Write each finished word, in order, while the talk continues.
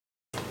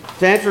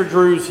To answer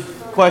Drew's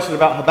question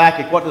about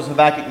Habakkuk, what does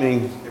Habakkuk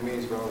mean? It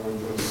means God.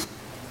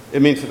 It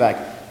means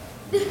Habakkuk.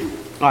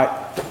 All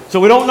right.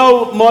 So we don't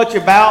know much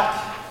about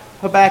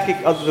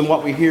Habakkuk other than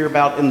what we hear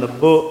about in the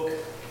book.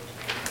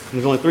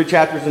 There's only 3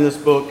 chapters in this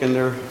book, and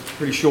they're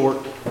pretty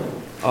short.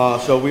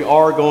 So we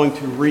are going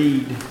to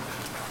read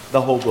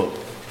the whole book.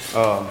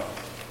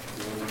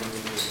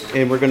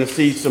 And we're going to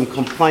see some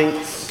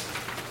complaints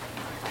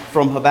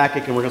from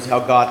Habakkuk, and we're going to see how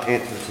God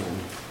answers him.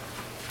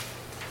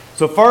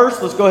 So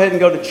first, let's go ahead and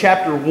go to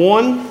chapter 1.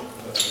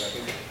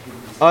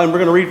 And we're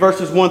going to read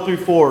verses 1 through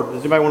 4.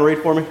 Does anybody want to read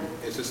for me?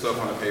 Is this stuff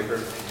on the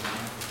paper?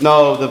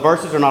 No, the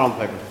verses are not on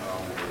paper.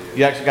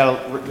 You actually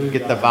got to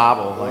get the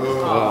Bible.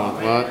 All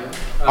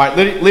right,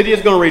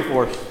 Lydia's going to read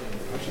for us.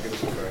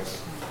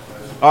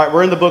 All right,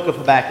 we're in the book of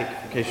Habakkuk,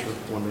 in case you're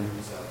wondering.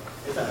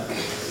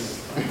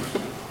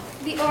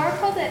 The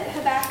oracle that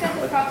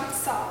Habakkuk the prophet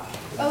saw.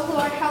 O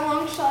Lord, how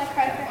long shall I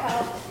cry for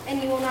help,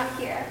 and you will not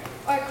hear?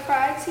 Or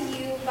cry to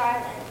you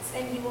violence,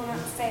 and you will not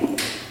save?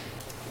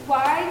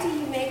 Why do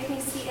you make me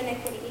see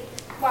iniquity?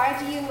 Why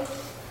do you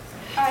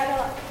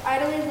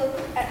idly look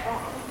at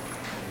wrong?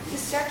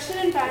 Destruction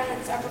and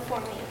violence are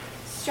before me.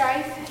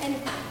 Strife and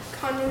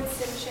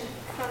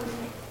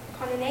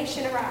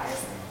condemnation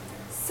arise.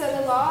 So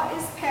the law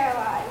is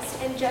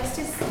paralyzed, and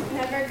justice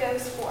never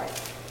goes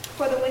forth.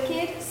 For the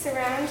wicked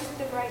surround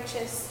the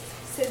righteous,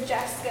 so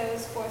justice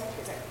goes forth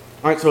preserved.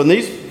 All right, so in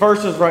these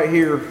verses right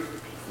here,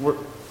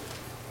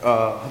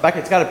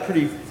 Habakkuk's got a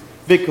pretty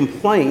big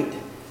complaint.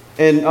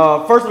 And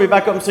first, let me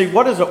back up and see,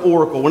 what is an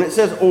oracle? When it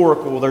says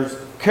oracle, there's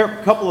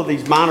a couple of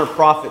these minor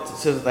prophets. It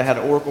says that they had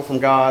an oracle from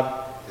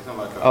God. It's not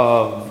like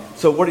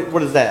so what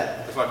is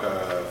that? it's like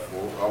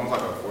almost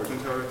like a fortune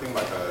teller thing,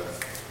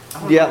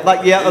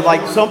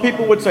 Like some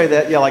people would say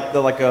that,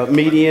 like a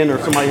median or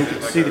somebody who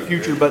can see the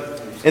future.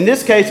 But in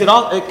this case,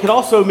 it could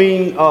also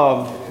mean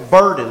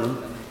burden,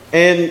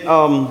 and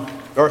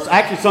or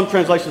actually some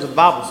translations of the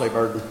Bible say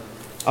burden.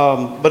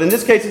 But in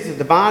this case, it's a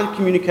divine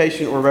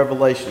communication or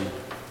revelation.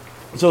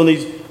 So in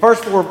these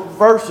first 4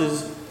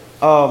 verses,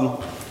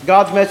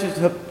 God's message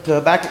to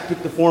Habakkuk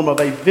took the form of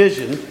a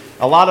vision.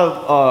 A lot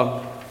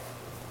of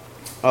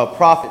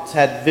prophets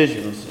had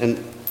visions.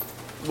 And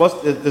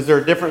is there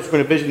a difference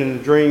between a vision and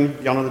a dream?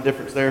 Y'all know the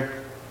difference there?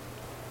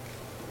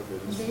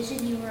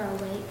 Vision, you were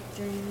awake,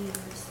 dream, you were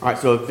asleep. All right,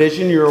 so a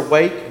vision, you're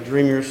awake, a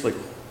dream, you're asleep.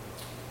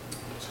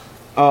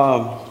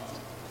 And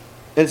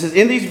it says,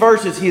 in these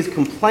verses, he is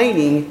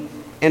complaining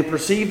and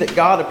perceived that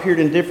God appeared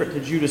indifferent to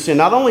Judah's sin.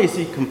 Not only is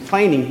he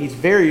complaining, he's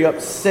very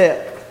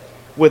upset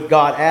with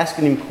God,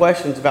 asking him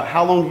questions about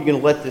how long you're going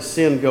to let this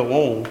sin go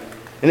on.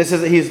 And it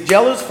says that he is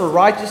jealous for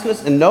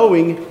righteousness and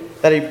knowing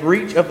that a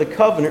breach of the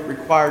covenant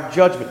required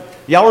judgment.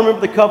 Y'all remember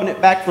the covenant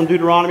back from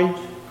Deuteronomy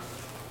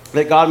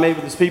that God made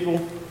with his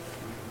people?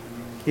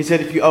 He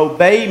said, if you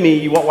obey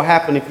me, what will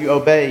happen if you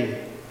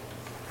obey?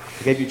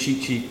 I gave you a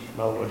cheat sheet,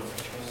 by the way.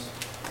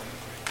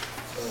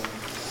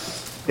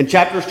 In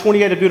chapters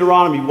 28 of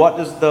Deuteronomy, what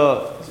does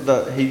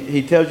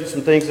he tells you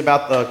some things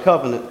about the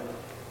covenant.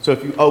 So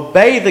if you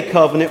obey the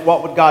covenant,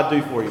 what would God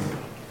do for you?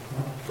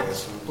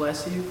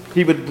 Bless you.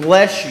 He would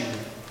bless you.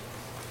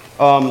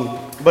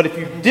 But if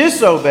you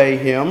disobey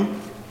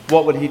him,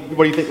 what do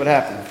you think would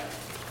happen?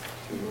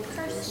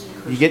 Curse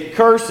you. You get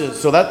curses.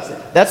 So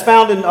that's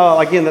found in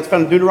that's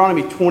found in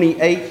Deuteronomy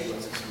 28.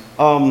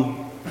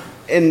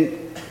 And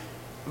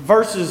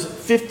verses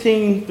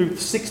 15 through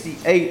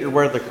 68 are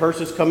where the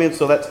curses come in.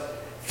 So that's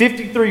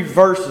 53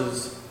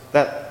 verses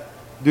that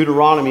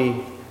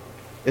Deuteronomy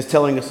is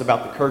telling us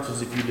about the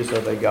curses if you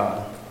disobey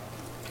God.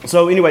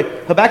 So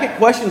anyway, Habakkuk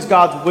questions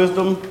God's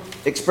wisdom,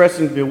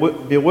 expressing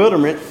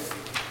bewilderment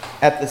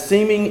at the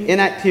seeming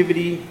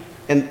inactivity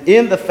and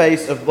in the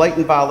face of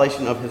blatant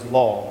violation of his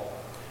law.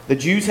 The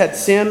Jews had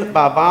sinned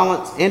by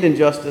violence and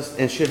injustice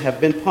and should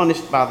have been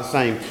punished by the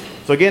same.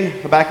 So again,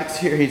 Habakkuk's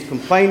here, he's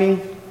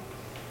complaining.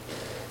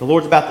 The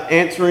Lord's about to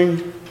answer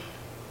him,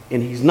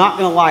 and he's not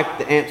going to like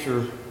the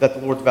answer that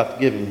the Lord's about to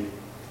give him.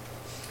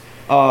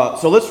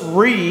 So let's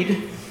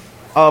read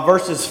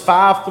verses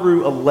 5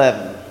 through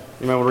 11.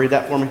 You might want to read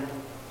that for me?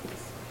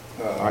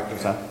 All right,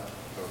 Josiah.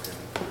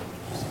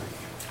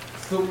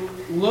 So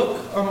look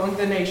among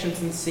the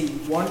nations and see,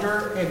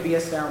 wonder and be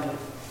astounded.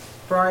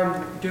 For I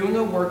am doing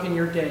a work in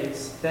your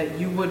days that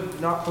you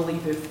would not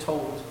believe if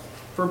told.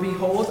 For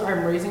behold, I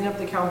am raising up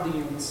the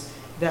Chaldeans,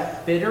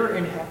 that bitter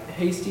and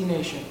hasty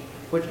nation,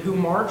 who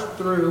march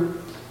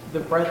through the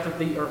breadth of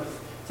the earth,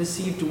 to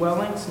see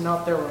dwellings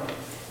not their own.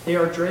 They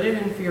are dreaded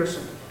and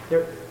fearsome.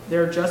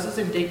 Their justice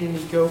and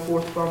dignity go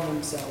forth from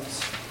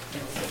themselves.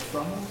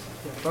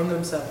 From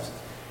themselves.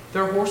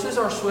 Their horses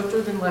are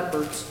swifter than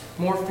leopards,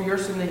 more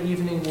fierce than the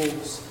evening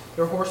wolves.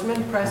 Their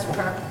horsemen press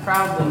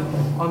proudly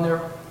on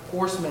their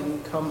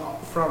horsemen come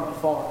from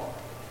afar.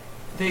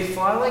 They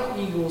fly like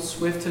eagles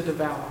swift to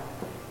devour.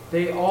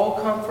 They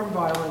all come from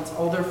violence,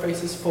 all their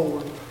faces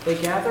forward. They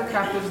gather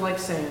captives like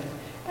sand.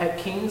 At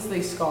kings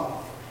they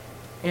scoff,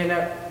 and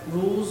at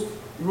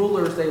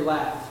rulers they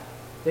laugh.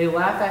 They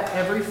laugh at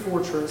every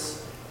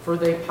fortress, for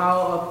they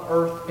pile up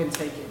earth and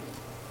take it.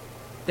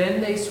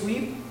 Then they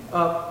sweep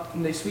up,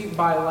 and they sweep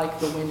by like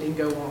the wind and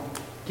go on.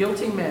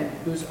 Guilty men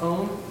whose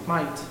own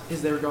might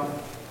is their God.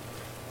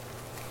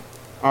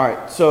 All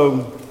right,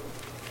 so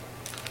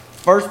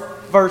first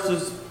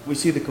verses, we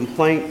see the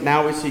complaint.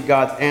 Now we see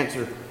God's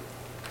answer.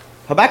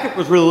 Habakkuk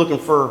was really looking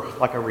for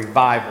like a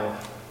revival.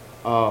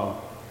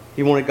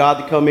 He wanted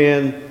God to come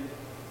in,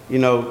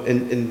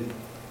 and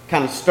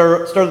kind of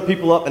stir the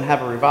people up and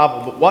have a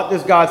revival. But what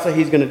does God say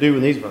he's going to do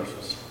in these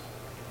verses?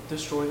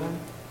 Destroy them.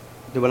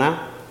 Do it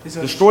now?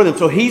 Destroy them.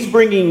 So he's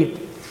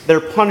bringing their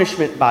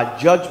punishment by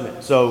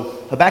judgment.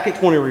 So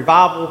Habakkuk's wanting a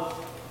revival.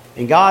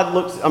 And God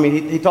looks,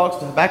 he talks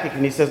to Habakkuk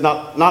and he says,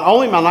 not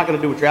only am I not going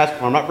to do what you're asking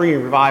for, I'm not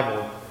bringing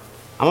revival.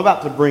 I'm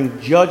about to bring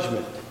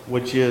judgment,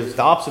 which is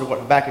the opposite of what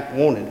Habakkuk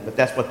wanted, but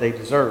that's what they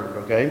deserved,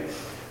 okay?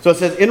 So it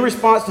says, in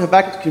response to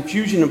Habakkuk's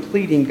confusion and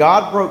pleading,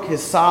 God broke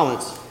his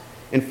silence,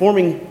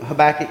 informing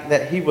Habakkuk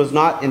that he was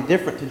not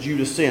indifferent to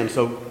Judah's sin.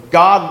 So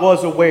God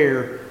was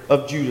aware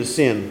of Judah's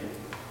sin.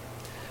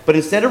 But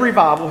instead of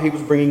revival, he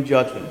was bringing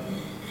judgment.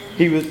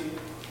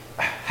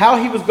 How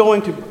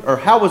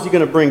was he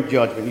going to bring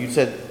judgment? You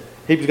said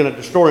he was going to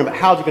destroy him, but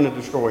how's he going to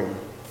destroy him?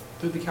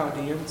 Through the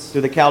Chaldeans.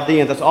 Through the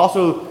Chaldeans. That's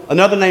also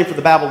another name for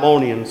the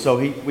Babylonians. So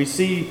we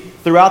see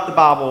throughout the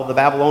Bible, the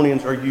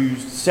Babylonians are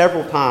used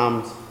several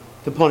times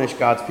to punish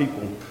God's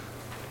people.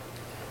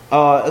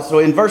 So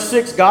in verse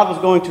 6, God was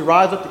going to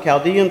rise up the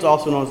Chaldeans,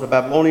 also known as the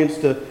Babylonians,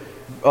 to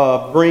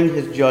bring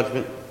his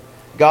judgment.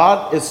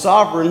 God is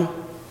sovereign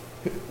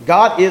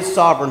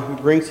who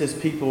brings his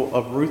people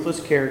of ruthless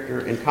character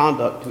and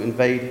conduct to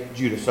invade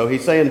Judah. So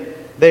he's saying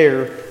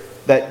there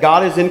that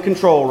God is in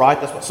control, right?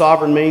 That's what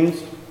sovereign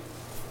means.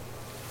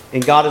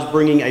 And God is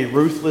bringing a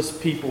ruthless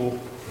people,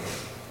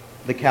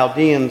 the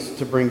Chaldeans,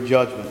 to bring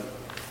judgment.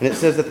 And it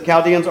says that the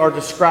Chaldeans are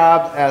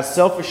described as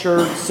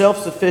self-assured,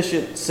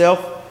 self-sufficient,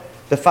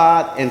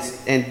 self-defied,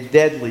 and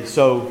deadly.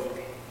 So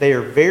they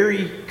are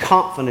very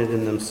confident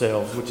in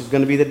themselves, which is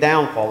going to be the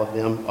downfall of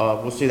them.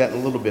 We'll see that in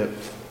a little bit.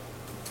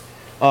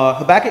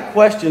 Habakkuk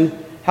questioned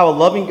how a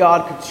loving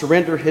God could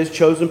surrender his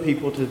chosen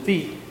people to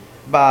be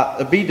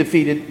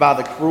defeated by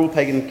the cruel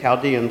pagan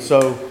Chaldeans.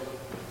 So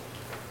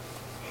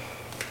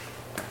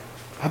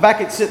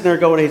Habakkuk's sitting there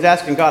going, he's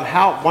asking God,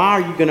 why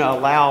are you going to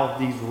allow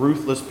these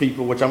ruthless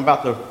people, which I'm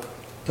about to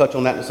touch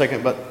on that in a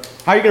second, but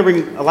how are you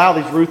going to allow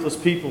these ruthless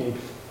people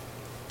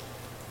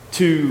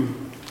to,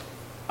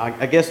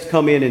 I guess, to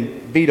come in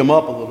and beat them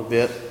up a little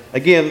bit?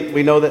 Again,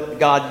 we know that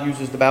God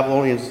uses the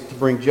Babylonians to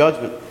bring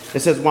judgment.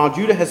 It says, while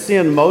Judah has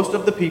sinned, most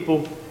of the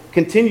people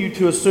continue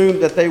to assume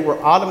that they were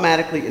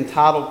automatically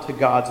entitled to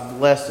God's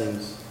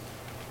blessings.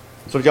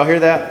 So did y'all hear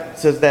that? It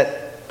says that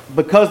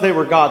because they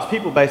were God's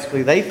people,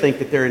 basically, they think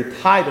that they're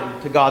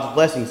entitled to God's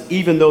blessings,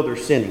 even though they're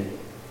sinning.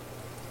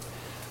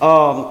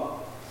 Sorry,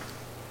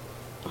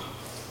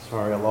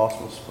 I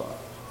lost my spot.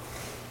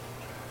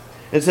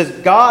 It says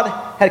God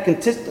had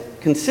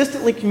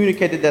consistently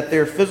communicated that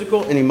their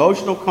physical and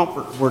emotional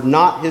comfort were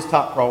not his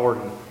top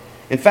priority.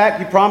 In fact,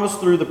 he promised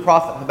through the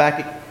prophet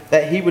Habakkuk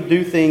that he would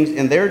do things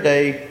in their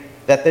day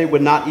that they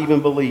would not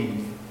even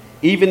believe,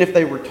 even if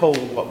they were told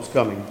what was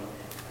coming.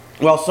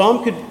 While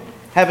some could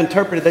have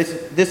interpreted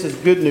this as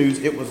good news,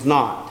 it was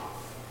not.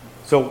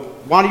 So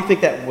why do you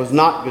think that was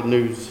not good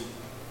news?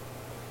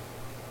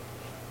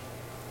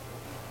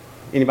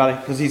 Anybody?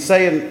 Because he's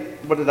saying,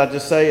 what did I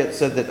just say? It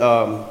said that,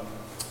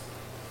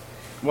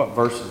 what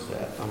verse is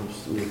that? Let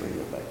me bring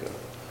it back up.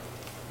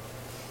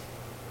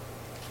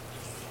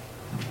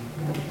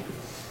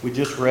 We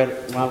just read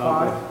it.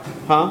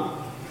 Huh?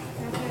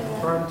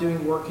 For I'm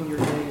doing work in your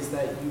days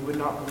that you would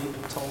not believe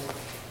if told.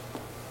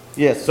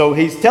 Yes, so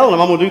he's telling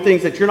them, I'm going to do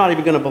things that you're not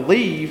even going to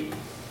believe.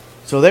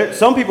 So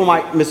some people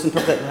might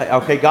misinterpret that,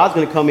 okay, God's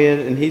going to come in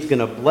and he's going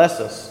to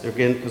bless us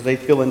again because they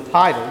feel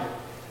entitled.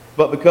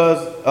 But because,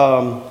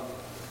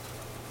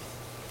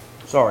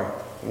 sorry,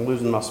 I'm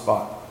losing my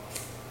spot.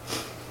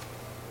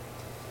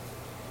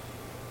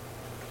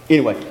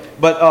 Anyway,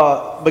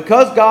 but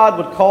because God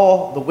would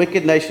call the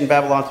wicked nation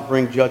Babylon to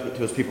bring judgment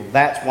to his people,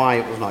 that's why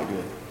it was not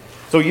good.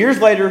 So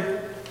years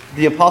later,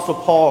 the Apostle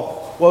Paul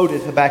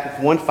quoted Habakkuk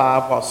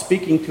 1:5 while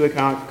speaking to a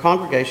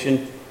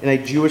congregation in a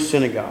Jewish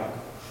synagogue.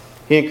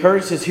 He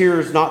encouraged his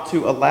hearers not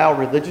to allow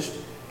religious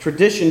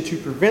tradition to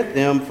prevent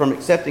them from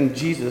accepting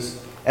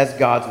Jesus as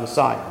God's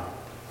Messiah.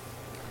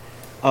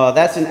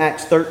 That's in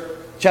Acts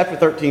chapter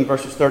 13,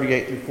 verses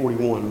 38 through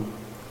 41.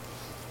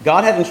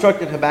 God had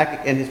instructed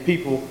Habakkuk and his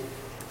people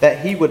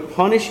that he would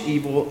punish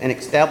evil and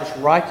establish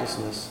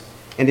righteousness,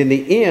 and in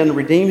the end,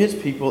 redeem his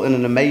people in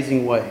an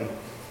amazing way.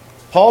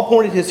 Paul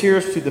pointed his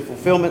hearers to the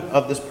fulfillment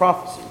of this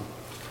prophecy,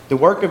 the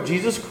work of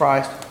Jesus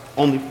Christ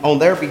on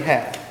their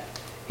behalf.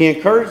 He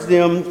encouraged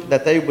them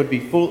that they would be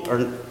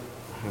foolish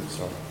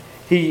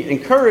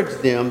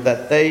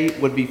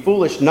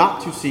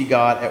not to see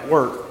God at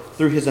work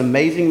through his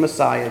amazing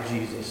Messiah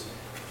Jesus,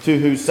 to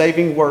whose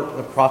saving work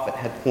the prophet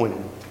had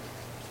pointed.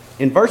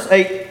 In verse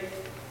 8,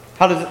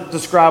 how does it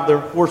describe their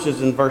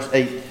horses in verse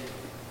 8?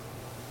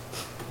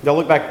 Y'all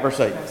look back at verse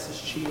 8. Fast as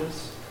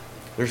cheetahs.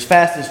 They're as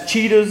fast as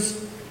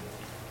cheetahs.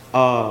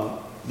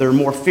 They're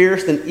more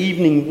fierce than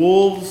evening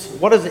wolves.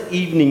 What is an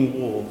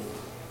evening wolf?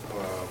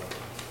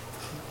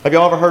 Have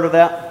y'all ever heard of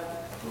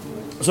that?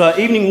 So an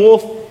evening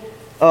wolf,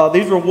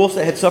 these were wolves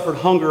that had suffered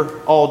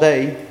hunger all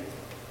day.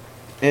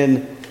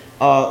 And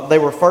they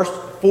were first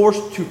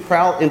forced to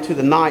prowl into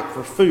the night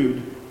for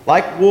food.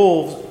 Like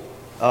wolves,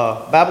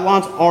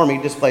 Babylon's army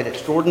displayed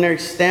extraordinary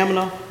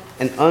stamina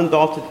and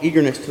undaunted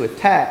eagerness to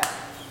attack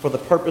for the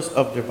purpose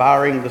of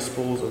devouring the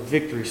spoils of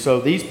victory.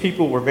 So these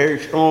people were very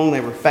strong, they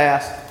were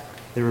fast,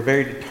 they were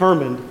very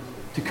determined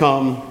to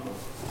come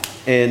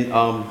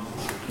and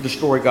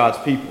destroy God's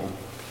people.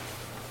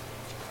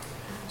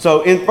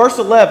 So in verse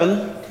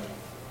 11,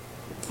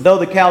 though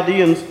the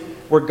Chaldeans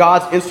were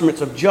God's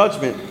instruments of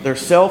judgment, their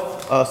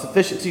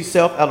self-sufficiency,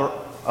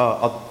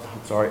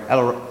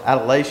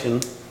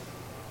 adulation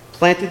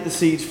planted the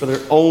seeds for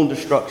their own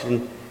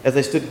destruction as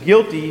they stood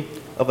guilty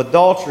of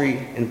adultery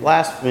and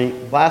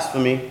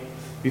blasphemy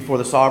before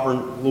the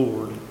sovereign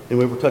Lord. And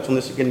we will touch on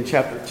this again in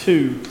chapter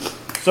 2.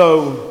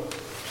 So,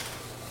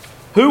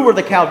 who were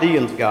the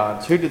Chaldeans'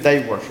 gods? Who did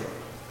they worship?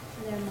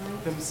 Their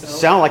mind. Themselves.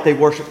 Sound like they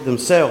worshiped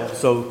themselves.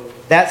 So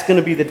that's going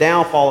to be the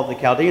downfall of the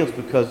Chaldeans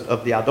because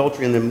of the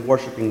idolatry and them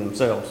worshiping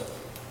themselves.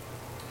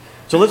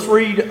 So let's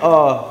read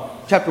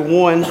chapter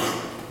 1,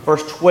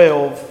 verse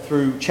 12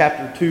 through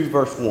chapter 2,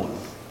 verse 1. You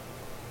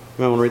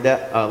might want to read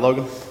that,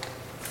 Logan?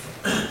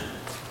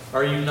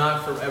 Are you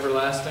not from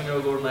everlasting, O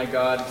Lord my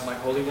God, my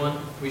Holy One?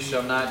 We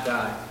shall not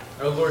die.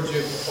 O Lord,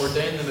 you have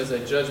ordained them as a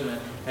judgment,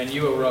 and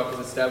you, O Rock, have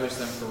established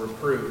them for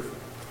reproof.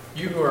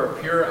 You who are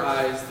pure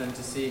eyes than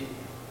to see,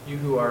 you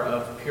who are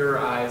of purer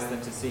eyes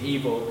than to see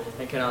evil,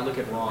 and cannot look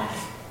at wrong.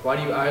 Why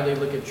do you idly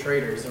look at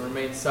traitors, and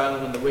remain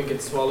silent when the wicked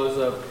swallows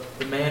up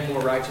the man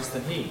more righteous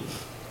than he?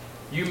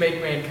 You make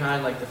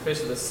mankind like the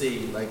fish of the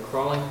sea, like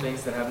crawling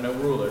things that have no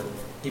ruler.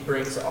 He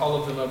brings all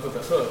of them up with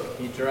a hook.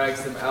 He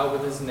drags them out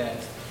with his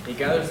net. He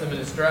gathers them in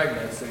his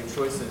dragnet, so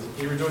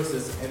he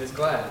rejoices and is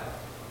glad.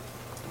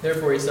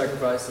 Therefore he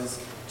sacrifices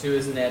to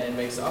his net and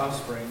makes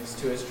offsprings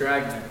to his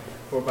dragnet,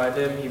 for by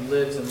them he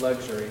lives in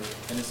luxury,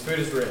 and his food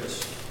is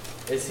rich.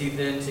 Is he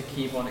then to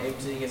keep on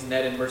emptying his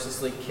net and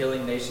mercilessly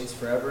killing nations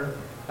forever?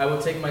 I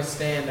will take my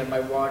stand at my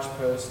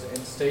watchpost and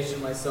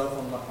station myself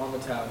on the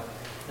tower,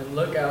 and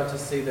look out to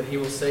see that he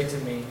will say to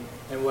me,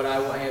 and what I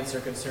will answer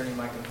concerning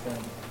my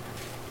complaint.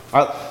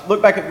 All right,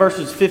 look back at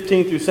verses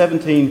 15 through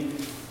 17.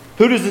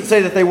 Who does it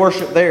say that they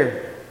worship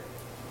there?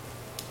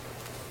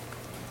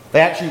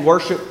 They actually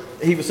worship,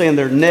 he was saying,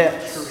 their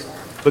nets,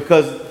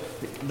 because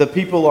the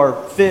people are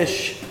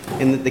fish,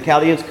 and the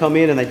Chaldeans come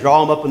in and they draw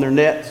them up in their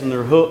nets and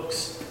their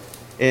hooks.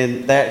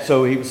 And that,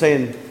 so he was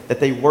saying that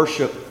they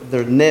worship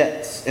their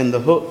nets and the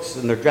hooks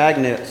and their drag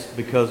nets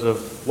because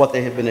of what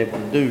they have been able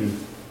to do.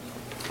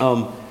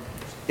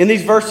 In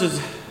these verses,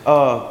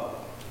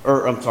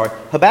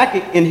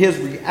 Habakkuk, in his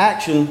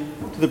reaction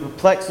to the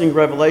perplexing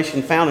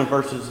revelation found in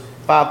verses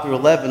 5 through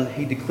 11,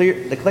 he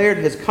declared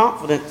his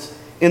confidence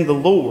in the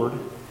Lord.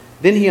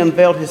 Then he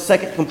unveiled his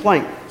second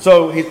complaint.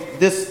 So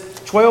this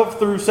 12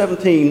 through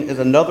 17 is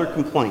another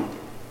complaint.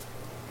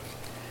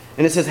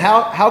 And it says,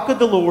 how could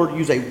the Lord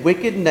use a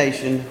wicked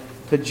nation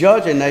to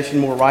judge a nation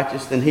more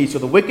righteous than he? So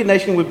the wicked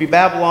nation would be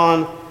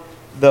Babylon.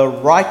 The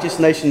righteous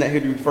nation that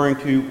he'd be referring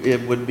to,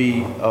 it would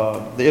be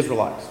the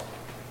Israelites.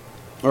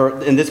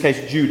 Or in this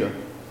case, Judah.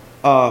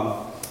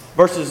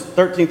 Verses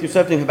 13 through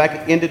 17,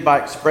 Habakkuk ended by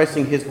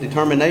expressing his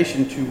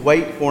determination to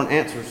wait for an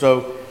answer.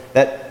 So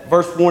that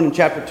verse 1 in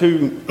chapter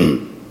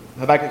 2,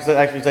 Habakkuk is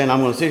actually saying,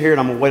 I'm going to sit here and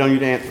I'm going to wait on you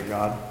to answer,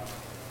 God.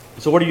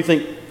 So what do you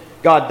think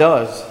God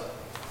does?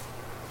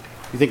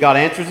 You think God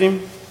answers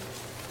him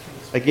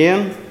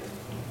again?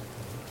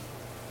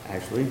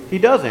 Actually, he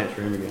does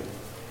answer him again.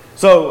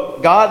 So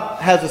God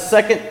has a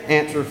second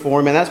answer for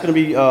him, and that's going to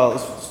be,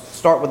 let's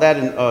start with that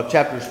in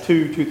chapters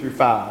 2 through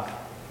 5.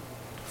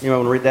 You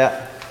want to read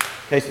that?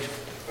 Casey?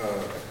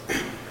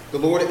 The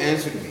Lord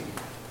answered me,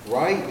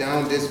 write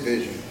down this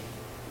vision,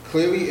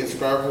 clearly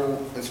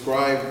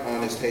inscribed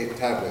on his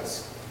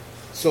tablets,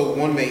 so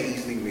one may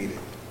easily read it.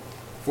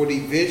 For the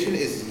vision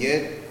is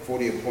yet for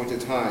the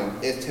appointed time.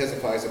 It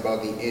testifies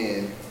about the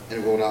end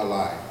and will not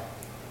lie.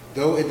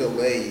 Though it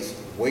delays,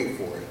 wait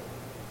for it,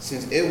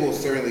 since it will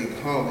certainly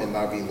come and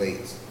not be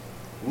late.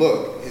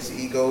 Look, his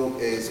ego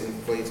is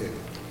inflated.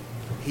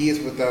 He is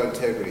without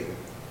integrity,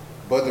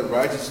 but the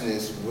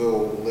righteousness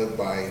will live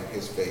by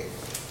his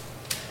faith.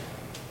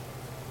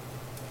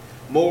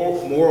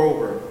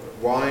 Moreover,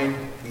 wine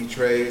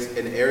betrays,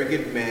 an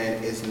arrogant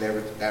man is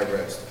never at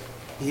rest.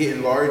 He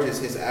enlarges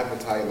his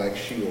appetite like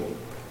Sheol.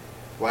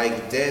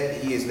 Like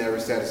death, he is never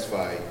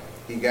satisfied.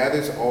 He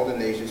gathers all the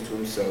nations to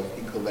himself.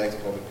 He collects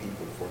all the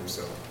people for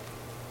himself.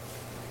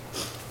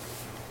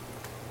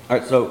 All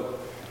right, so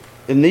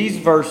in these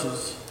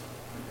verses,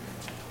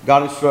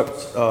 God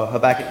instructs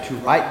Habakkuk to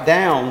write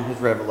down his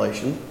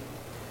revelation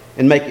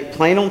and make it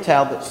plain on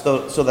tablets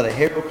so that a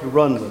herald could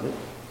run with it.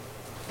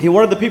 He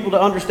wanted the people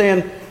to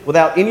understand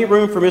without any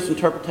room for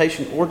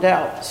misinterpretation or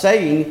doubt,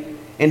 saying,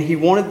 and he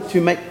wanted to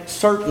make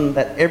certain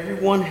that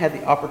everyone had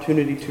the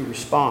opportunity to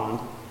respond.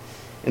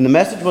 And the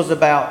message was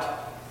about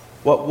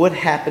what would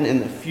happen in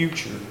the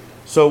future.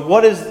 So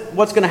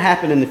what's going to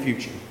happen in the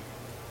future?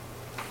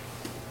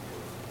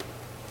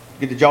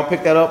 Did y'all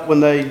pick that up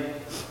when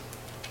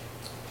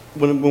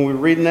we were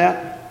reading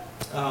that?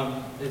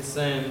 It's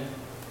saying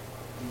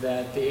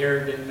that the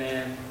arrogant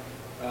man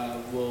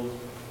will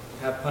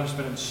have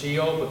punishment in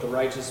Sheol, but the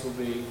righteous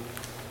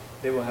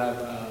they will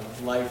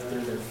have life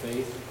through their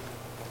faith.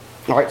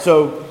 All right,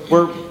 so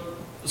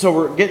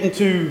we're getting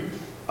to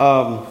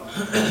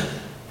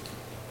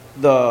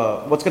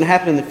what's going to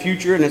happen in the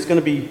future, and it's going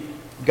to be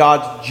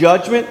God's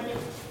judgment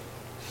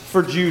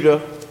for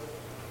Judah,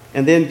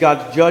 and then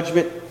God's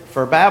judgment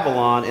for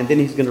Babylon, and then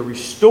He's going to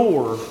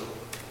restore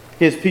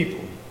His people.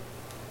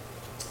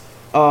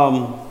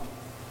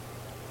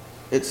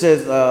 It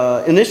says,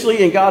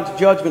 initially in God's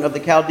judgment of the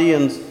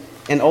Chaldeans,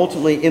 and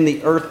ultimately in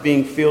the earth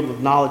being filled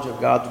with knowledge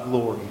of God's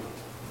glory.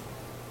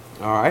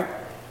 All right.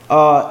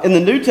 In the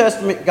New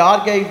Testament,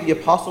 God gave the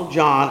Apostle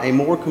John a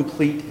more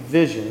complete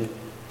vision,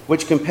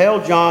 which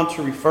compelled John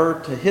to refer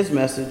to his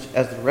message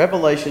as the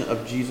revelation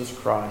of Jesus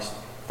Christ.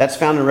 That's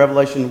found in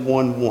Revelation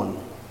 1:1.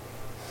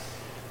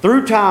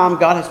 Through time,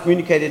 God has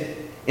communicated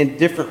in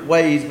different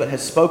ways, but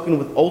has spoken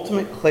with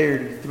ultimate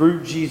clarity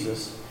through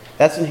Jesus.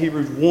 That's in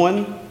Hebrews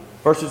 1,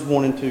 verses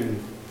 1 and 2.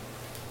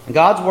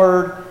 God's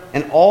word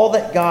and all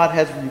that God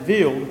has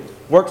revealed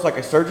works like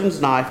a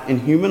surgeon's knife in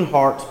human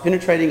hearts,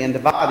 penetrating and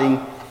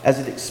dividing as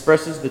it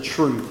expresses the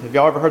truth. Have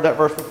y'all ever heard that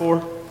verse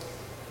before?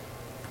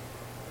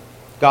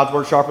 God's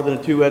word sharper than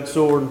a two-edged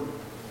sword. All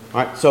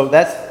right, so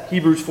that's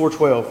Hebrews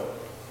 4:12.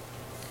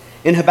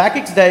 In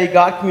Habakkuk's day,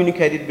 God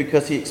communicated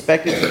because He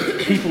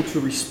expected people to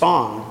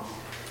respond.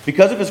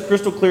 Because of His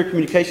crystal clear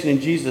communication in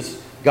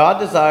Jesus, God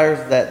desires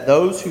that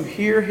those who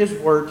hear His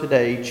word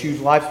today choose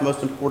life's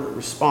most important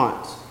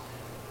response.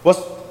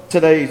 What's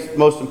today's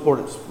most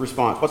important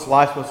response? What's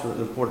life's most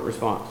important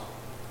response?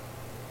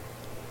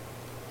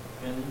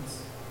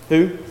 Repentance.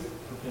 Who?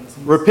 Repentance.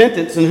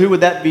 Repentance, and who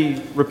would that be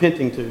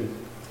repenting to?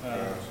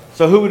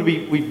 So who would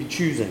we be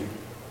choosing?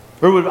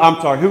 Who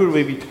would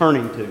we be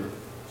turning to?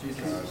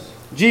 Jesus.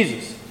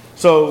 Jesus.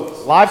 So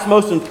life's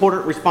most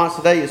important response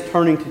today is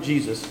turning to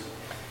Jesus.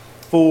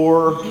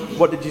 For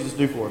what did Jesus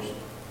do for us?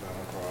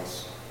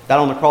 Died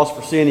on the cross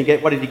for sin.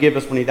 What did He give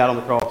us when He died on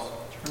the cross?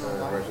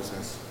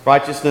 Righteousness.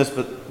 Righteousness,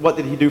 but what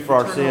did He do for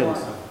our Eternal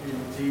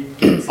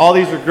sins? All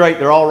these are great.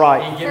 They're all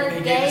right.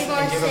 Forgave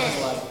our us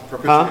sins. life.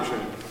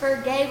 Propitiation.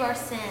 Forgave our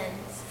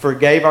sins.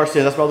 Forgave our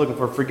sins. That's what I was looking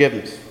for.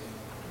 Forgiveness.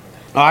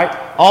 All right.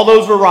 All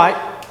those were right.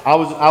 I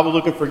was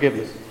looking for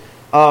forgiveness.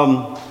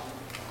 All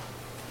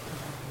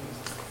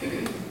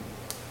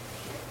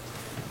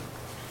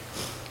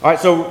right.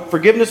 So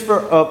forgiveness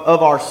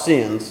of our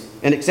sins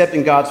and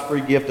accepting God's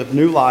free gift of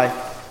new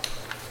life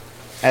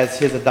as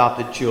His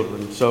adopted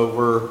children. So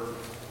we're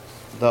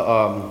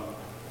the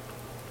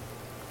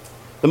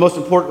most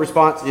important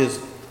response is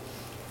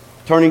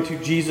turning to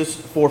Jesus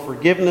for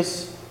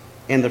forgiveness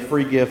and the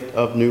free gift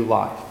of new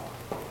life.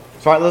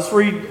 So, all right, let's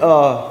read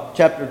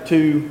chapter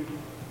 2,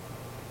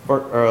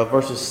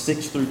 verses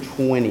 6 through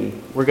 20.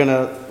 We're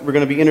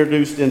gonna be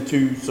introduced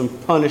into some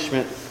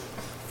punishment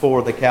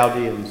for the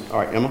Chaldeans. All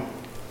right, Emma.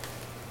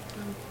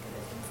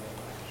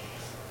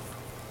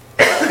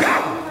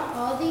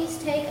 All these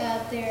take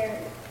up their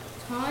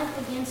taunt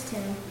against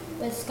him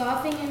with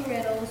scoffing and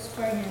riddles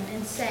for him,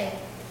 and say,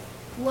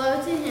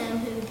 Woe to him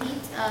who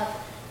heaps up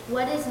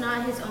what is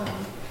not his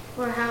own,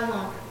 for how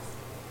long?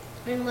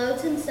 And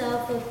loads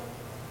himself with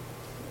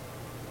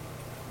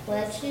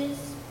pledges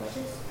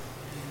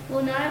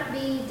will not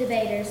be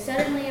debaters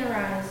suddenly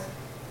arise.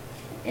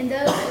 And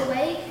those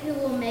awake who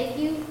will make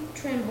you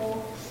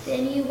tremble,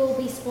 then you will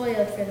be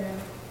spoiled for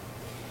them.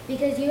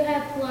 Because you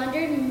have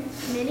plundered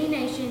many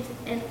nations,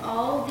 and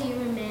all the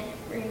remnant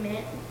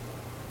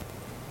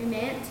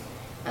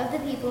of the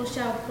people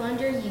shall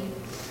plunder you.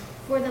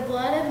 For the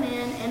blood of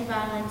man and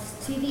violence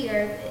to the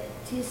earth,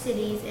 to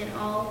cities and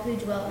all who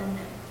dwell in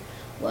them.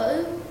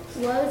 Woe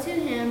to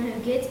him who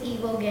gets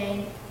evil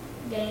gain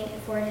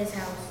for his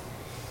house,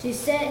 to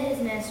set his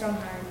nest on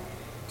high,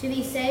 to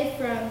be safe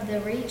from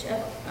the reach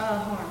of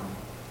harm.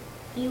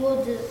 He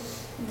will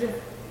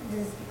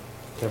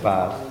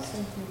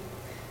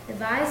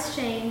devise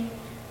shame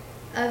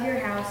of your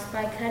house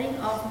by cutting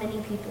off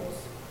many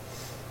peoples.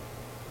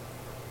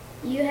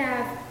 You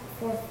have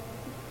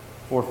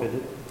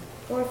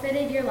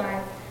forfeited your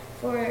life,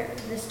 for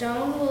the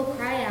stone will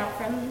cry out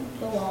from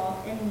the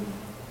wall, and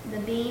the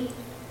beam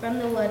from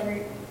the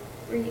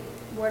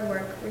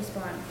woodwork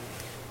respond.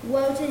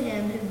 Woe to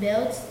him who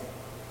builds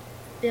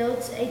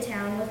a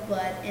town with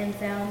blood and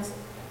founds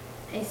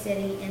a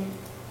city in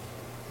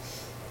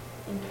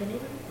iniquity.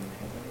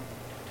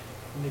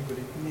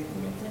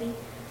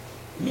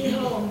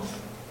 Behold,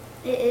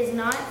 it is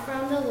not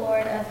from the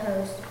Lord of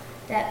hosts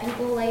that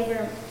people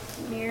labor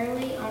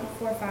merely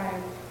for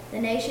fire.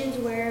 The nations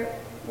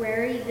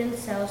weary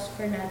themselves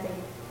for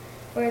nothing.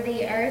 For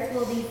the earth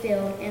will be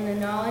filled, and the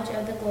knowledge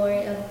of the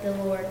glory of the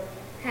Lord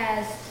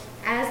as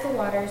the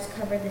waters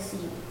cover the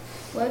sea.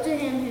 Woe to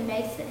him who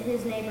makes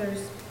his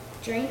neighbors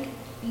drink.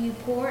 You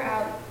pour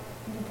out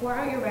You pour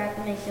out your wrath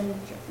and make them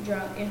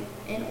drunk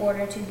in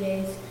order to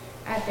gaze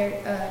at their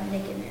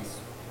nakedness.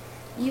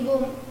 You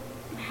will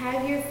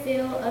have your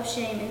fill of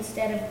shame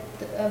instead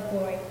of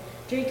glory.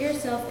 Drink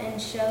yourself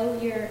and show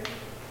your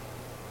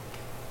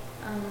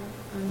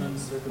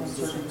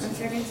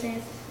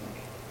uncircumcised.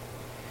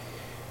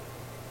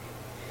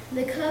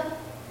 The cup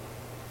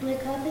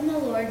in the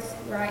Lord's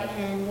right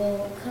hand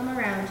will come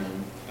around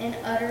you, and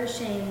utter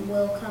shame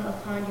will come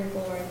upon your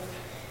glory.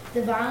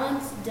 The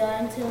violence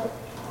done to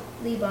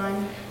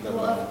Lebanon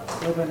will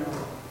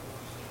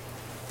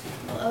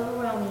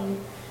overwhelm you,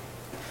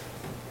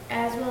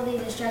 as will the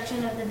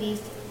destruction of the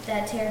beast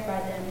that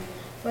terrified them.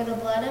 For the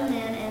blood of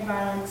man and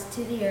violence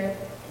to the earth,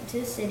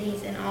 to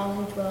cities and all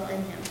who dwell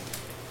in him.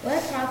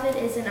 What profit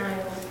is an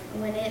idol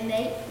when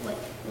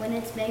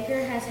its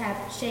maker has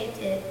shaped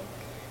it?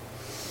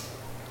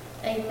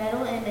 A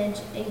metal image,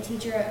 a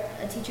teacher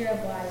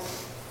of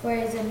lies. For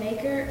is a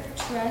maker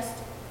trust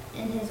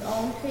in his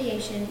own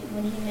creation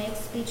when he makes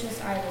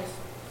speechless idols?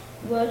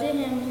 Woe to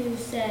him who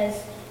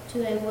says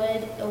to a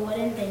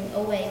wooden thing,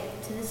 awake,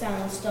 to the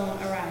silent stone,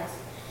 arise.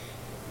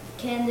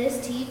 Can this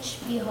teach?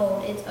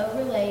 Behold, it's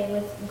overlaid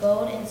with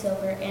gold and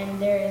silver, and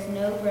there is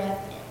no breath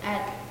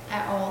at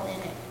all in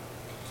it.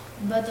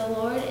 But the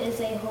Lord is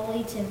a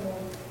holy temple.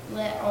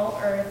 Let all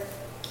earth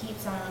keep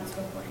silence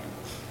before him.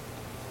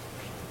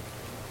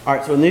 All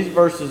right, so in these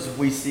verses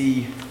we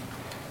see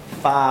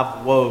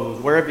 5 woes.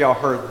 Where have y'all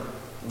heard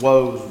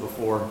woes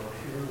before?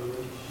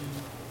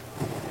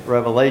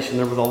 Revelation.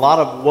 There was a lot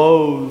of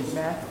woes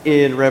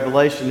in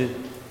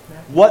Revelation.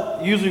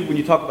 What usually when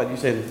you talk about, what are you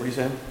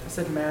saying? I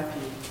said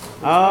Matthew.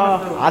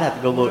 I'd have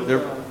to go look.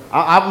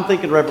 I'm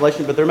thinking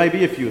Revelation, but there may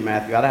be a few in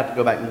Matthew. I'd have to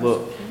go back and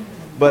look.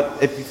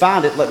 But if you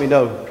find it, let me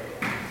know.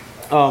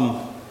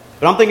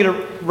 But I'm thinking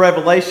of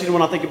Revelation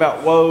when I think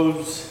about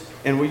woes.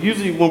 And we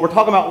usually, when we're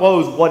talking about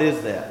woes, what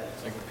is that?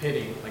 Like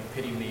pity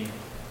me.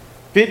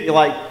 Pity,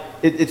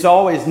 it's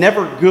always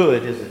never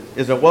good, is it?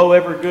 Is a woe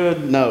ever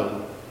good?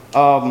 No.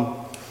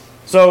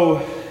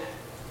 So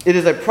it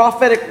is a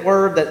prophetic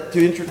word that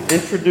to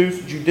introduce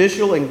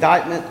judicial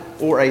indictment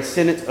or a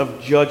sentence of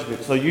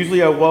judgment. So usually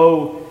a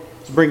woe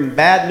is bringing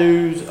bad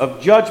news of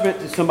judgment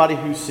to somebody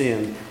who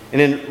sinned. And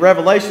in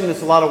Revelation,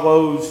 there's a lot of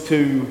woes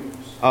to,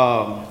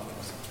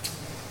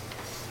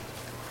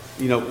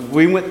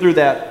 we went through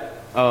that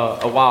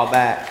a while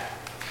back,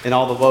 and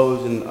all the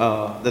woes and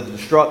the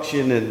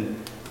destruction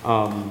and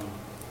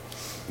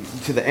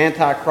to the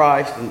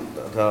Antichrist and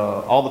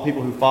all the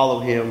people who follow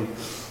him.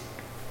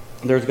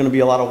 There's going to be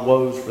a lot of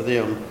woes for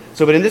them.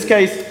 So, but in this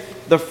case,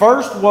 the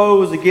first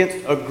woe is against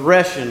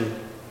aggression.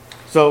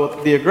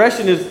 So the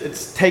aggression is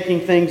it's taking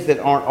things that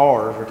aren't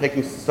ours or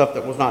taking stuff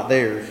that was not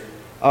theirs.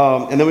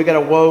 And then we got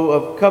a woe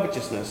of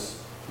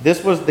covetousness.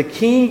 This was the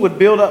king would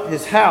build up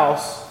his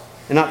house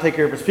and not take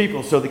care of his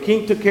people. So the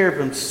king took care of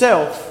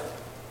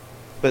himself,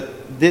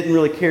 but didn't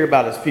really care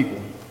about his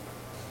people.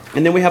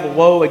 And then we have a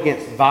woe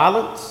against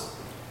violence.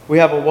 We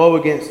have a woe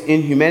against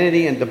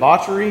inhumanity and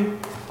debauchery,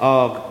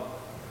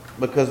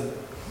 because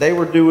they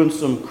were doing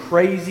some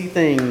crazy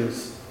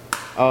things.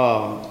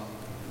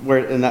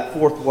 Where in that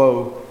fourth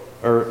woe,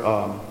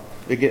 or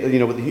with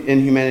the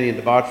inhumanity and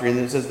debauchery, and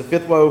then it says the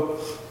fifth woe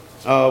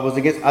was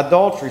against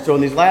adultery. So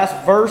in these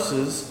last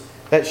verses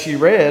that she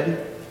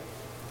read,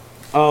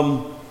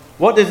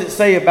 what does it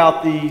say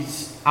about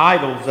these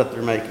idols that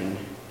they're making?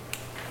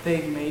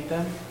 They made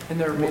them, and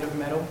they're made of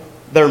metal.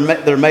 They're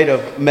made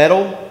of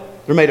metal.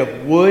 They're made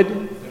of wood.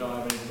 They don't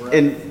have any breath.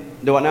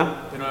 And do what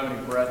now? They don't have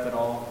any breath at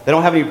all. They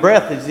don't have any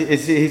breath.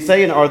 He's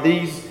saying, are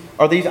these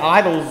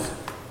idols?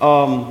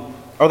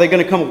 Are they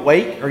going to come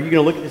awake? Are you going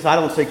to look at this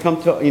idol and say, come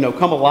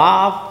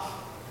alive?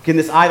 Can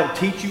this idol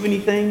teach you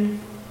anything?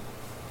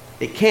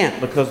 It can't,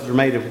 because they're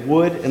made of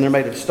wood and they're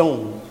made of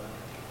stone.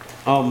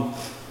 And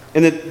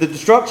the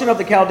destruction of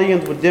the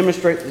Chaldeans would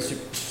demonstrate the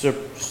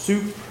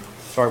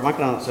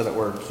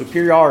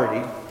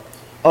superiority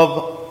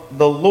of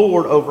the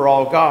Lord over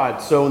all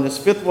gods. So in this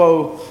fifth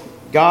woe,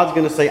 God's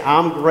going to say,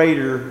 I'm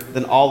greater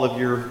than all of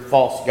your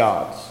false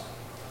gods.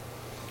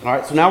 All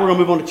right, so now we're going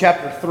to move on to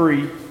chapter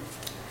 3.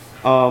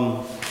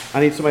 I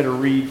need somebody to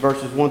read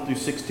verses 1 through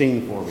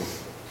 16 for me.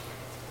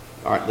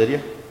 All right,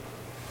 Lydia.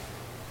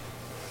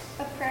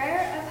 A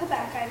prayer of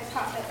Habakkuk the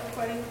prophet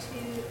according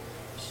to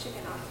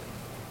Shigionoth.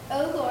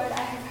 O Lord, I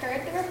have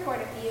heard the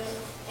report of you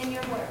and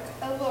your work.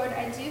 O Lord,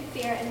 I do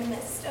fear in the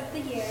midst of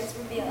the years,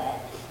 reveal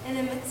it. In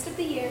the midst of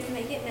the years,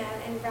 make it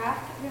known, and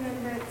wrath,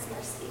 remembrance,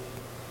 mercy.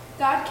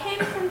 God came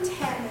from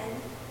Teman,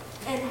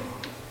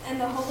 and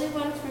the Holy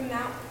One from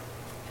Mount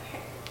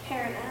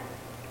Paranah,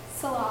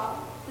 Salah.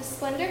 The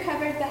splendor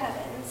covered the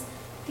heavens.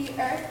 The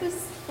earth was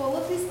full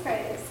of his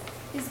praise.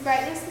 His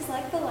brightness was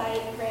like the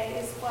light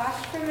rays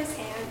flashed from his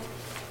hand,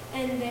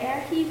 and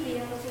there he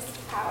revealed his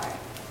power.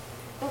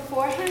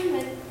 Before him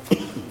went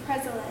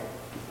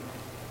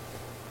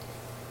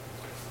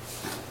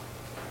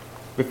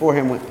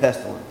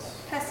pestilence,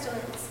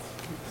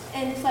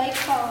 and plague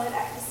followed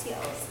at his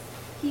heels.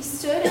 He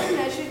stood and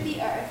measured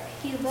the earth.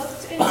 He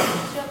looked and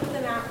shook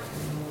the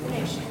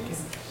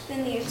nations.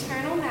 Then the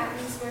eternal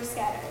mountains were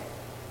scattered.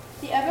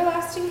 The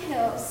everlasting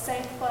hills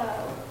sang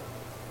flow.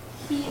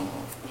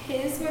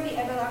 His were the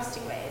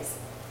everlasting ways.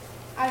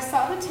 I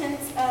saw the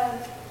tents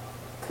of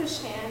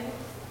Cushan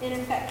in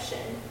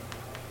affection.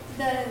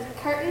 The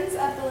curtains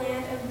of the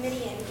land of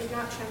Midian did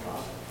not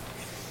tremble.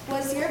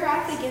 Was your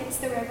wrath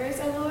against the rivers,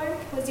 O Lord?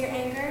 Was your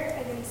anger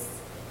against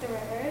the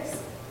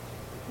rivers?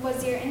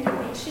 Was your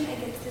indignation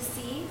against the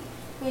sea?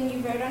 When you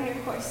rode on your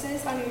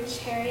horses, on your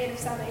chariot of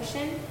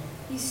salvation?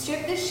 You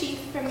stripped the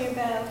sheath from your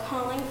bow,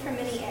 calling for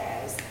many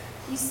arrows.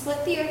 You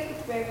split the earth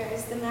with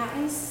rivers. The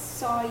mountains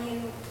saw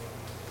you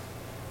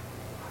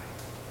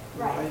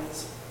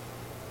right.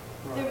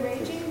 The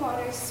raging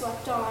waters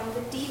swept on.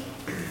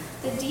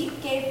 The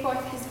deep gave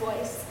forth his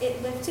voice.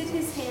 It lifted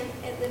its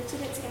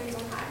hands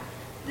on high.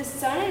 The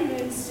sun and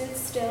moon stood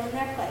still in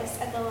their place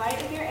at the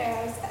light of your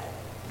arrows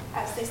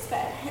as they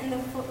sped, and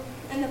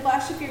the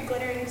flash of your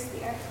glittering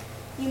spear.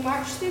 You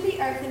marched through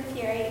the earth in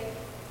fury.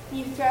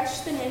 You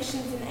threshed the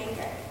nations in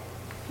anger.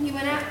 You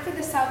went out for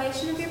the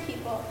salvation of your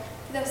people,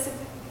 for the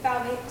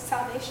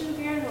salvation of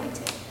your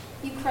anointed.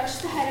 You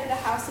crushed the head of the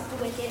house of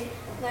the wicked,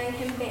 laying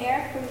him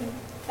bare from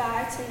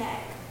thigh to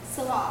neck.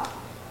 Salah.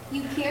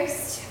 You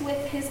pierced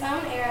with his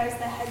own arrows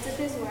the heads of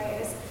his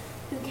warriors,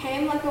 who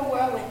came like a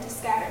whirlwind to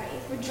scatter me,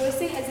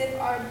 rejoicing as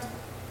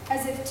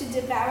if to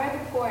devour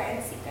the poor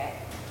in secret.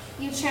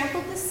 You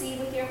trampled the sea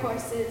with your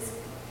horses,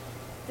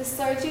 the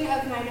surging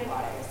of mighty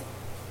waters.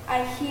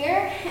 I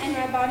hear, and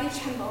my body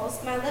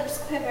trembles. My lips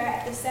quiver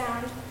at the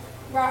sound.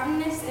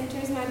 Rottenness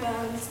enters my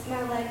bones.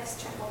 My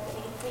legs tremble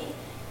beneath me.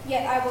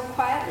 Yet I will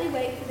quietly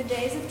wait for the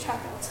days of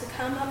trouble to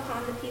come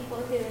upon the people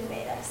who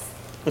invade us.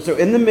 And so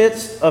in the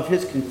midst of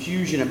his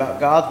confusion about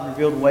God's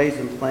revealed ways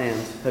and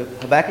plans,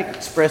 Habakkuk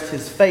expressed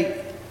his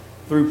faith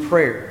through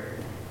prayer.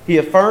 He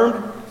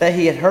affirmed that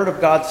he had heard of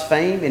God's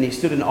fame, and he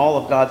stood in awe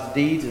of God's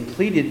deeds and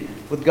pleaded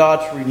with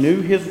God to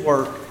renew his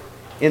work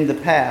in the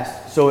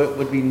past so it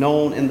would be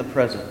known in the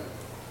present.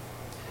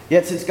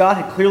 Yet since God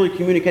had clearly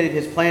communicated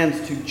his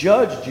plans to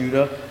judge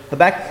Judah,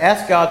 Habakkuk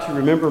asked God to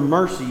remember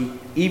mercy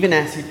even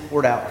as he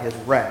poured out his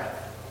wrath.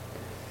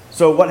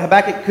 So what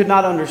Habakkuk could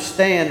not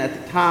understand at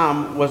the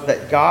time was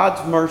that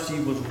God's mercy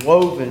was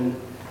woven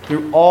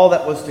through all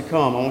that was to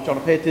come. I want y'all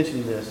to pay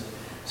attention to this.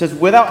 It says,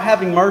 without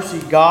having mercy,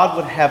 God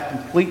would have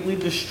completely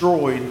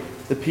destroyed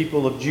the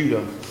people of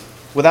Judah.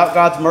 Without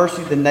God's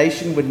mercy, the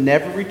nation would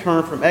never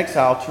return from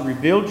exile to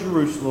rebuild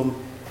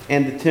Jerusalem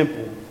and the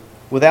temple.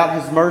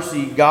 Without his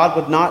mercy, God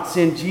would not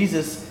send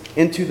Jesus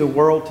into the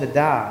world to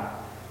die.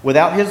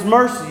 Without his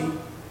mercy,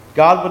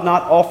 God would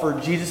not offer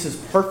Jesus'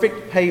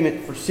 perfect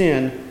payment for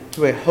sin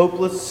to a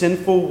hopeless,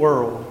 sinful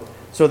world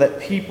so that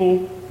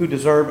people who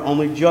deserved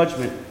only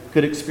judgment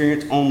could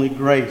experience only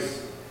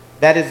grace.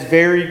 That is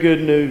very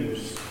good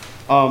news.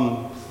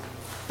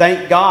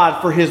 Thank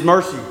God for his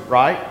mercy,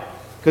 right?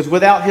 Because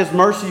without his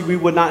mercy, we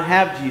would not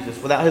have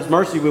Jesus. Without his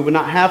mercy, we would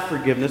not have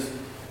forgiveness.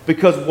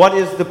 Because what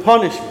is the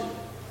punishment?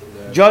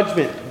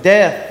 Judgment,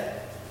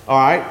 death. All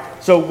right?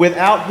 So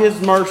without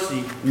his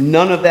mercy,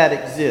 none of that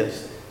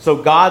exists. So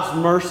God's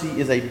mercy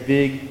is a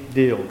big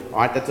deal. All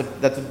right?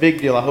 That's a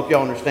big deal. I hope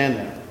y'all understand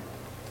that.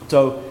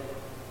 So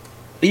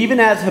even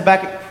as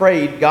Habakkuk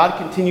prayed, God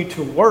continued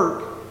to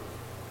work,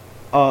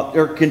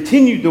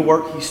 continued the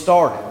work he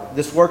started.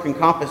 This work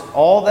encompassed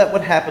all that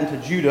would happen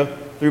to Judah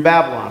through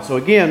Babylon. So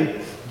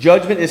again,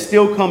 judgment is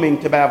still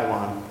coming to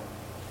Babylon.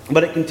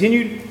 But it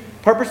continued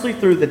purposely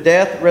through the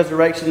death,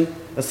 resurrection,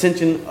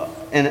 ascension,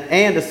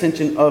 and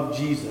ascension of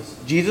Jesus.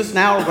 Jesus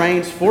now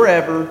reigns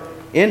forever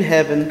in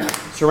heaven,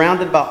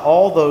 surrounded by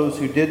all those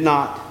who did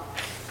not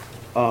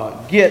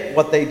get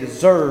what they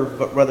deserved,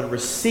 but rather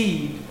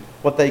received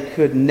what they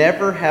could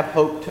never have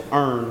hoped to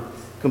earn: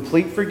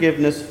 complete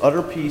forgiveness,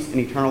 utter peace,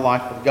 and eternal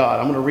life with God.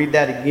 I'm going to read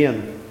that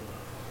again.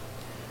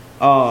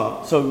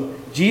 So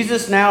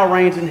Jesus now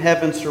reigns in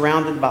heaven,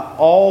 surrounded by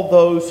all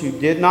those who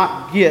did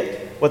not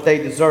get what they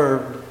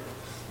deserved,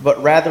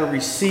 but rather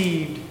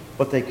received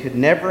what they could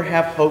never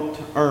have hoped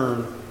to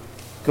earn: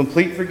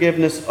 complete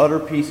forgiveness, utter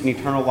peace, and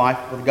eternal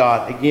life with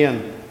God.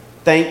 Again,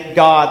 thank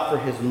God for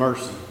his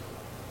mercy.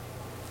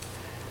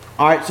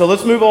 All right, so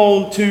let's move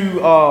on to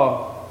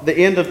the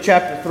end of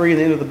chapter 3 and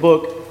the end of the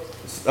book,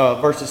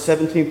 verses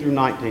 17 through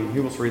 19.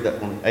 Who wants to read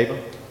that one?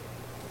 Ava?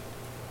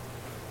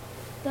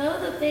 Though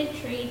the fig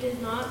tree does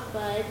not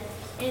bud,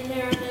 and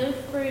there are no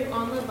fruit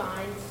on the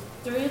vines,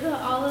 though the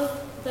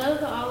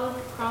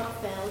olive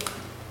crop fails,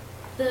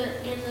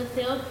 and the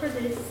field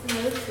produces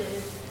no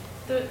food,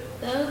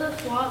 though the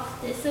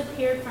flocks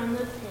disappeared from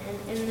the pen,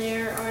 and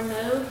there are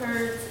no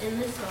herds in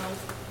the stalls,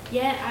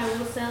 yet I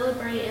will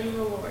celebrate in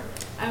the Lord.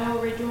 I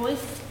will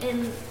rejoice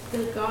in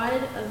the God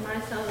of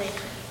my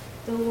salvation.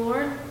 The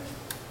Lord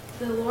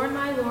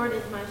my Lord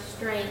is my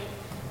strength.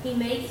 He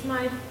makes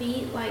my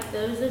feet like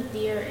those of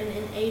deer and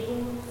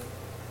enables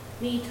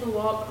me to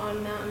walk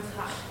on mountains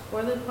high,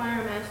 or the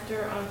choir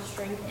master on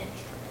stringed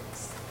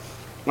instruments.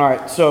 All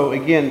right, so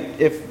again,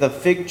 if the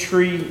fig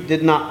tree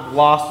did not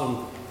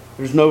blossom,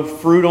 there's no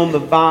fruit on the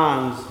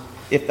vines,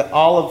 if the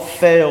olive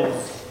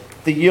fails,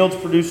 the yields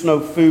produce no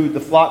food, the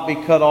flock be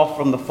cut off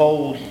from the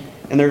fold,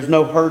 and there's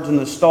no herds in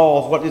the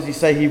stalls, what does he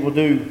say he will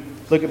do?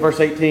 Look at verse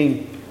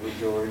 18.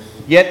 Rejoice.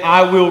 Yet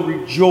I will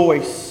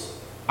rejoice.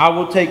 I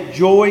will take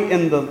joy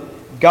in the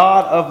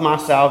God of my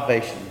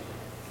salvation.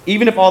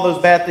 Even if all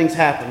those bad things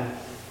happen,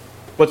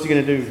 what's he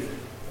going to do?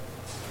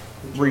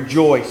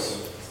 Rejoice.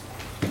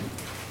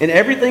 And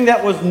everything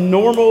that was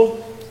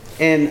normal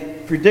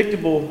and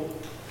predictable,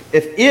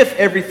 if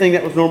everything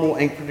that was normal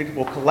and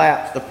predictable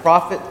collapsed, the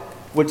prophet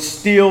would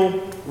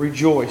still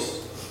rejoice.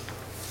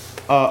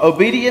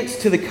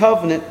 Obedience to the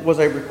covenant was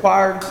a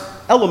required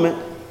element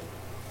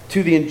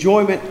to the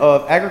enjoyment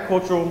of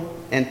agricultural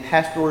and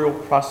pastoral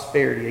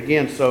prosperity.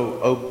 Again, so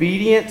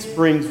obedience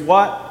brings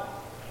what?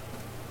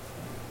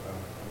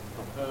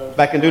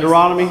 Back in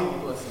Deuteronomy?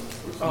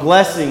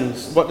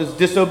 Blessings. What does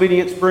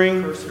disobedience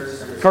bring?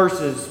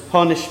 Curses,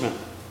 punishment.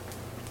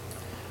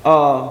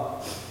 Though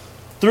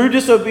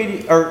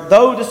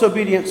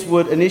disobedience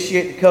would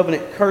initiate the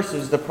covenant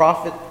curses, the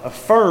prophet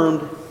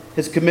affirmed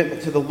his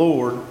commitment to the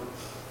Lord.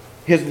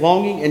 His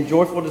longing and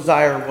joyful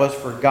desire was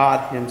for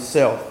God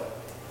himself.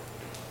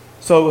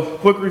 So,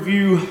 quick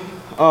review.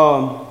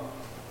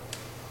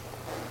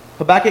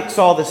 Habakkuk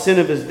saw the sin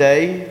of his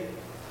day.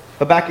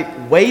 Habakkuk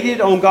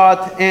waited on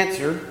God to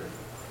answer.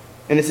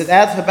 And it says,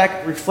 as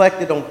Habakkuk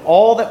reflected on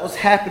all that was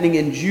happening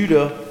in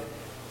Judah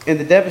and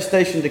the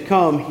devastation to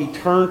come, he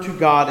turned to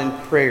God in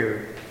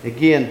prayer.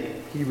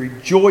 Again, he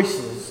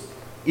rejoices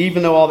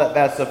even though all that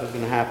bad stuff is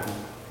going to happen.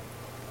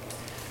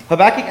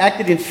 Habakkuk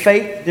acted in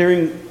faith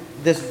during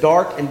this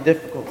dark and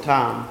difficult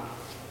time.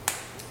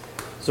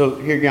 So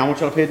here again, I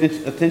want you to pay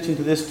attention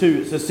to this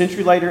too. It says, a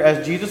century later,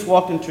 as Jesus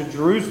walked into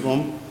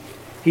Jerusalem,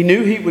 he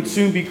knew he would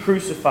soon be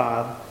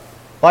crucified.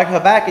 Like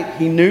Habakkuk,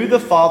 he knew the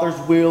Father's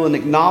will and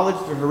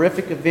acknowledged the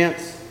horrific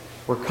events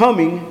were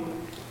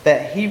coming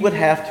that he would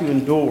have to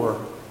endure.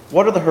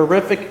 What are the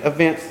horrific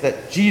events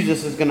that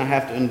Jesus is going to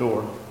have to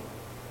endure?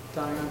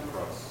 Dying on the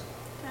cross.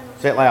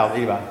 Say it loud,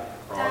 anybody.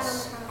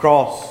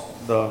 Cross,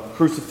 the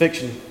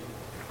crucifixion.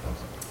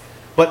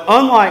 But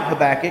unlike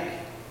Habakkuk,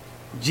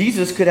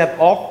 Jesus could have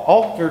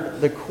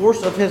altered the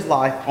course of his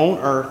life on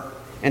earth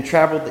and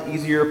traveled the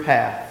easier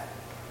path.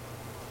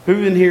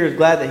 Who in here is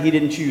glad that he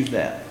didn't choose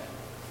that?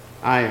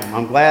 I am.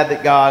 I'm glad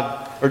that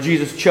God, or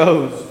Jesus,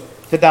 chose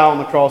to die on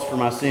the cross for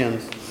my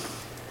sins.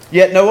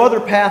 Yet no other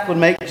path would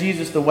make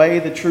Jesus the way,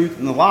 the truth,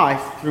 and the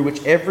life through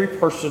which every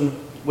person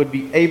would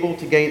be able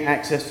to gain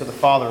access to the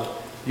Father.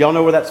 Y'all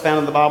know where that's found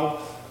in the Bible?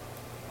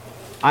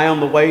 I am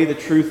the way, the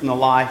truth, and the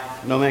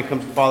life. No man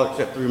comes to the Father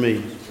except through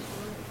me.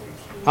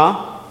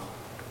 Huh?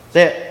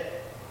 Say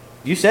it.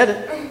 You said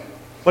it.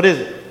 What is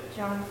it?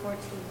 John 14.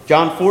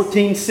 John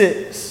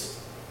 14:6.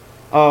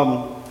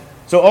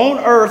 So on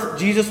earth,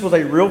 Jesus was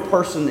a real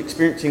person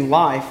experiencing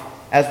life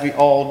as we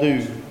all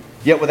do,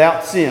 yet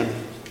without sin.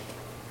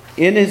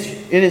 In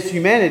his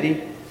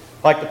humanity,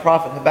 like the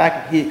prophet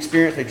Habakkuk, he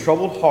experienced a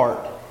troubled heart.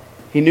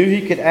 He knew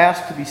he could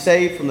ask to be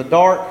saved from the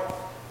dark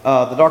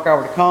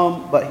hour to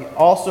come, but he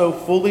also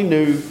fully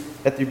knew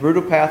that the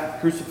brutal path of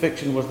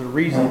crucifixion was the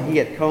reason he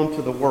had come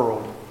to the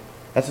world.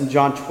 That's in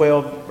John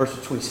 12,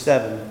 verses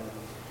 27.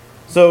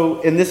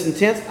 So in this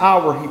intense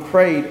hour, he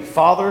prayed,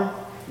 Father,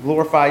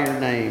 glorify your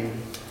name.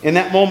 In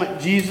that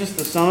moment, Jesus,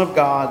 the Son of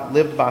God,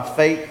 lived by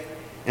faith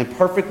and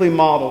perfectly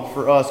modeled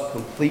for us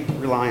complete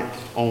reliance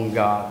on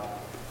God.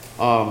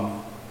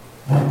 So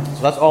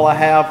that's all I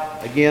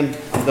have. Again,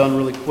 I'm done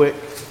really quick.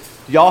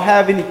 Do y'all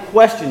have any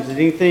questions? Did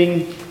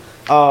anything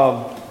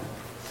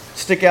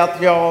stick out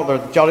to y'all or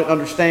that y'all didn't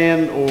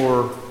understand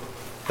or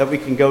that we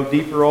can go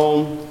deeper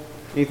on?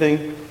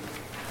 Anything?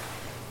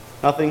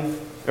 Nothing?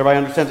 Everybody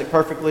understands it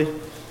perfectly?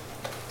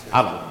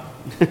 I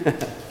don't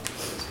know.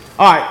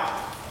 All right.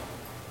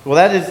 Well,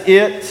 that is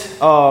it.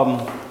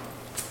 I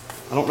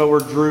don't know where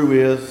Drew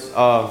is.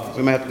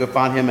 We may have to go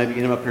find him, maybe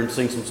get him up here and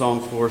sing some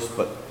songs for us.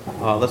 But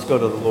let's go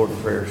to the Lord in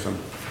prayer. So,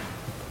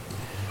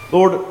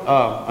 Lord,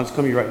 I just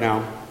come to you right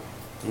now,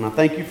 and I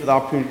thank you for the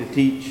opportunity to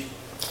teach.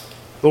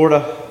 Lord,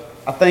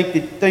 I thank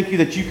you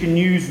that you can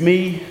use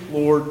me,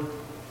 Lord,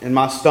 in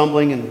my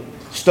stumbling and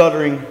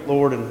stuttering,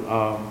 Lord,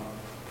 and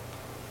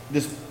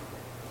just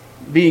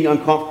being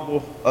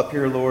uncomfortable up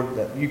here, Lord,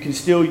 that you can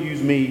still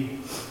use me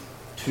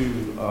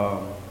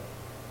to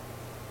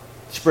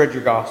spread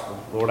your gospel.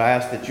 Lord, I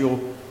ask that you'll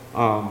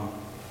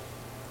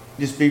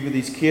just be with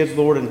these kids,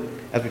 Lord, and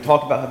as we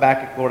talked about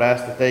Habakkuk, Lord, I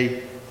ask that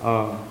they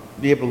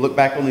be able to look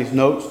back on these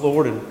notes,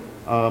 Lord,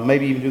 and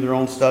maybe even do their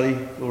own study,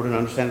 Lord, and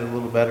understand it a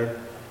little better.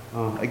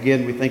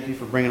 Again, we thank you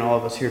for bringing all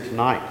of us here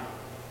tonight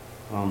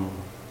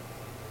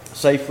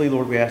safely.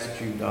 Lord, we ask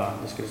that you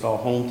just get us all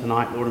home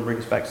tonight, Lord, and bring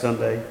us back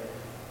Sunday.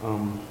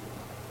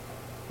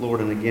 Lord,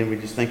 and again, we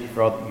just thank you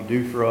for all that you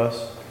do for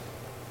us.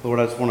 Lord,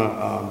 I just want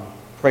to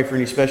pray for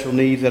any special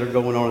needs that are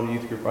going on in the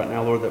youth group right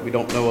now, Lord, that we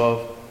don't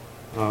know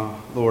of.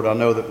 Lord, I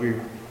know that we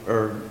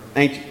are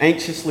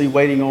anxiously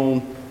waiting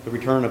on the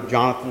return of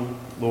Jonathan,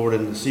 Lord,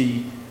 and to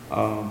see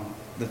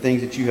the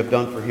things that you have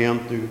done for him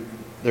through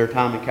their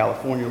time in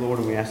California, Lord,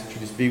 and we ask that you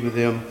just be with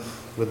them,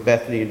 with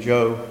Bethany and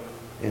Joe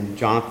and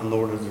Jonathan,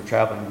 Lord, as they're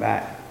traveling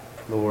back,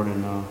 Lord,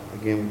 and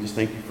again, we just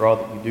thank you for all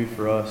that you do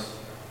for us,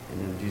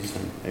 And in Jesus'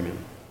 name,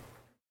 amen.